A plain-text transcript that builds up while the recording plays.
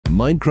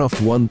Minecraft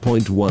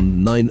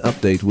 1.19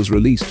 update was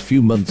released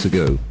few months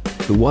ago.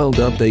 The Wild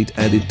update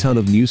added ton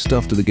of new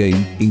stuff to the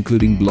game,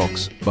 including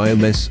blocks,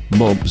 biomass,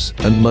 mobs,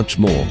 and much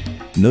more.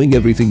 Knowing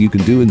everything you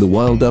can do in the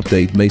Wild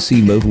update may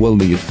seem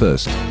overwhelming at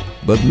first,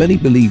 but many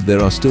believe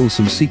there are still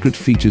some secret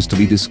features to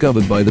be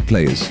discovered by the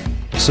players.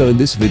 So in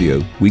this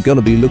video, we're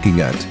gonna be looking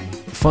at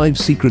 5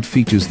 secret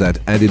features that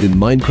added in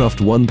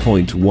Minecraft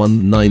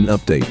 1.19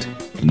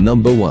 update.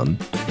 Number 1.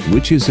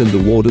 Witches and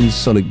the Warden's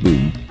Sonic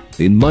Boom.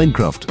 In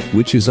Minecraft,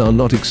 witches are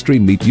not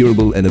extremely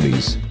durable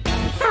enemies.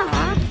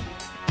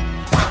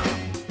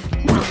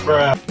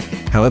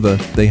 However,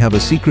 they have a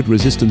secret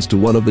resistance to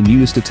one of the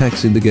newest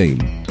attacks in the game.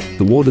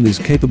 The Warden is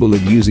capable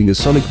of using a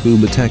Sonic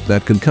Boom attack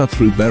that can cut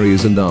through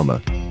barriers and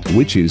armor.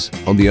 Witches,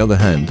 on the other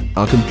hand,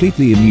 are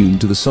completely immune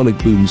to the Sonic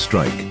Boom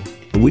strike.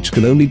 A witch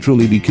can only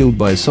truly be killed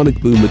by a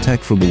Sonic Boom attack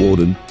from the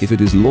Warden if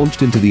it is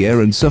launched into the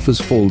air and suffers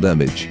fall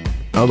damage.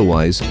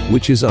 Otherwise,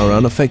 witches are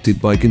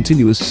unaffected by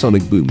continuous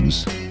Sonic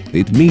Booms.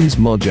 It means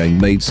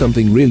Mojang made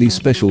something really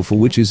special for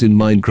witches in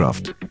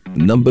Minecraft.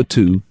 Number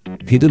 2.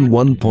 Hidden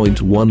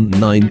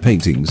 1.19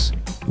 paintings.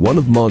 One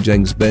of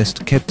Mojang's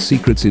best kept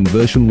secrets in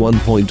version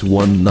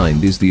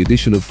 1.19 is the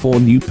addition of 4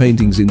 new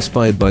paintings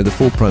inspired by the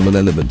 4 primal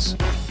elements.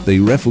 They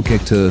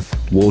reflect earth,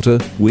 water,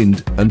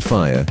 wind, and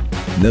fire.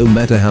 No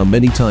matter how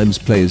many times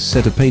players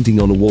set a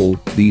painting on a wall,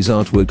 these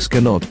artworks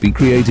cannot be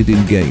created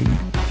in-game.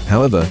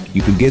 However,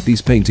 you can get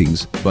these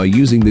paintings by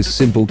using this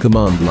simple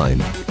command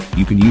line.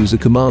 You can use a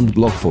command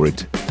block for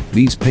it.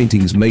 These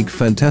paintings make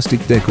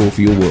fantastic decor for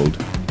your world,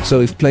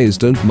 so if players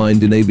don't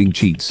mind enabling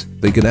cheats,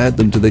 they can add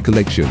them to their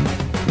collection.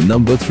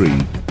 Number 3.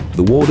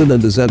 The Warden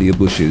and Azalea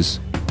Bushes.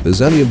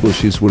 Azalea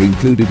bushes were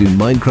included in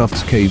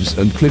Minecraft's Caves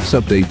and Cliffs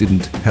update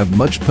didn't have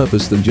much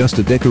purpose than just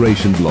a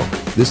decoration block.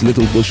 This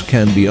little bush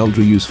can be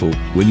ultra useful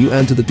when you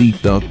enter the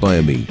deep dark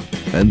biome.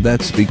 And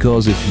that's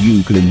because if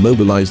you can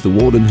immobilize the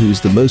Warden, who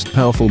is the most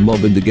powerful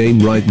mob in the game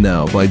right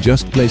now, by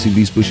just placing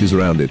these bushes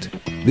around it.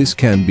 This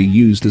can be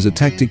used as a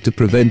tactic to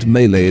prevent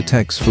melee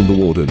attacks from the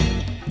Warden.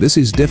 This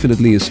is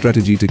definitely a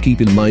strategy to keep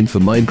in mind for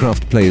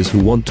Minecraft players who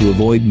want to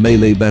avoid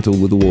melee battle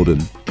with the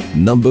Warden.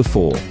 Number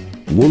 4.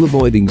 Wall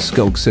avoiding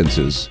skulk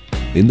sensors.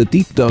 In the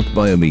deep dark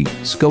biome,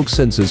 skulk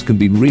sensors can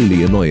be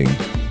really annoying.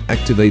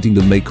 Activating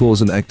them may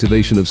cause an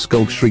activation of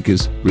skulk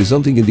shriekers,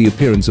 resulting in the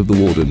appearance of the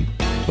Warden.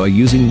 By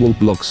using wall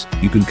blocks,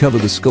 you can cover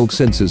the skulk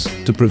sensors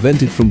to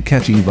prevent it from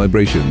catching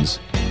vibrations.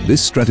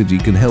 This strategy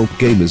can help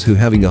gamers who are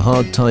having a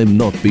hard time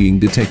not being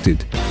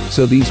detected.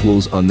 So these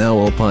walls are now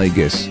up, I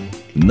guess.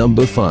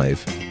 Number 5.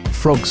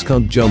 Frogs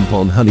can't jump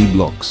on honey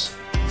blocks.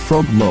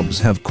 Frog mobs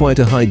have quite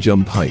a high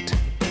jump height.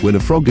 When a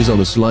frog is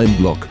on a slime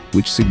block,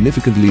 which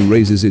significantly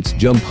raises its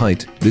jump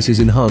height, this is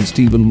enhanced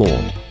even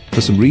more. For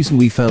some reason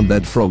we found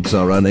that frogs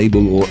are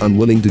unable or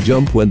unwilling to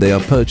jump when they are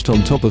perched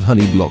on top of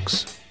honey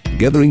blocks.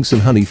 Gathering some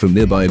honey from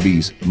nearby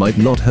bees might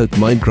not hurt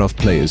Minecraft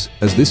players,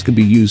 as this can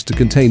be used to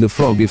contain a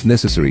frog if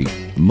necessary.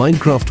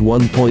 Minecraft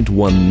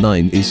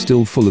 1.19 is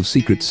still full of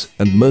secrets,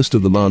 and most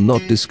of them are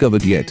not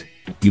discovered yet.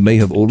 You may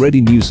have already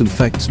knew some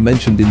facts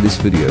mentioned in this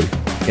video.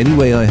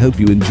 Anyway, I hope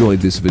you enjoyed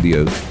this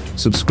video.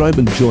 Subscribe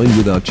and join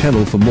with our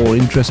channel for more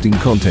interesting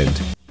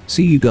content.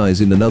 See you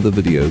guys in another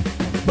video.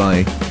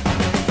 Bye.